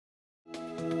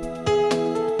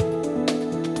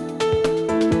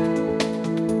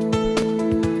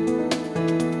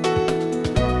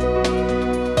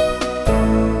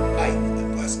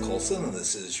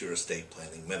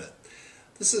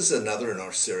This is another in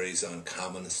our series on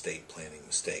common estate planning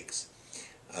mistakes.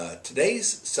 Today's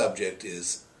subject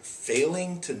is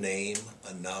failing to name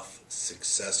enough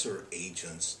successor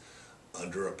agents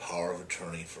under a power of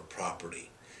attorney for property.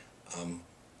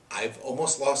 I've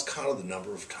almost lost count of the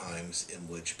number of times in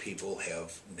which people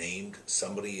have named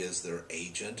somebody as their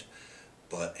agent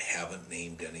but haven't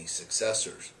named any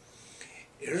successors.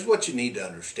 Here's what you need to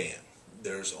understand.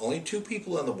 There's only two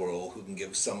people in the world who can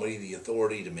give somebody the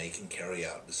authority to make and carry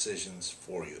out decisions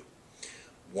for you.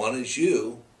 One is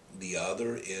you, the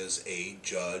other is a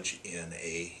judge in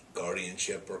a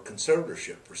guardianship or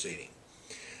conservatorship proceeding.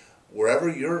 Wherever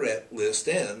your list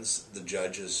ends, the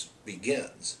judge's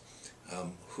begins.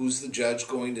 Who's the judge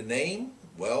going to name?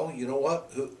 Well, you know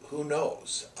what? Who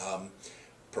knows?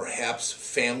 Perhaps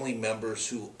family members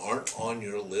who aren't on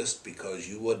your list because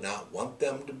you would not want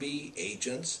them to be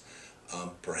agents.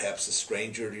 Perhaps a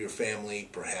stranger to your family,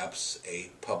 perhaps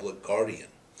a public guardian.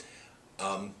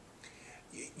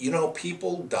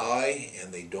 People die,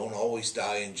 and they don't always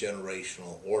die in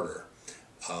generational order.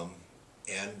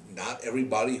 And not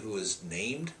everybody who is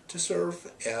named to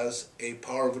serve as a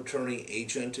power of attorney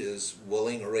agent is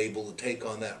willing or able to take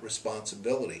on that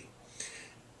responsibility.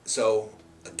 So,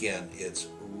 again, it's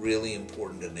really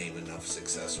important to name enough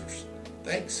successors.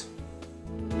 Thanks.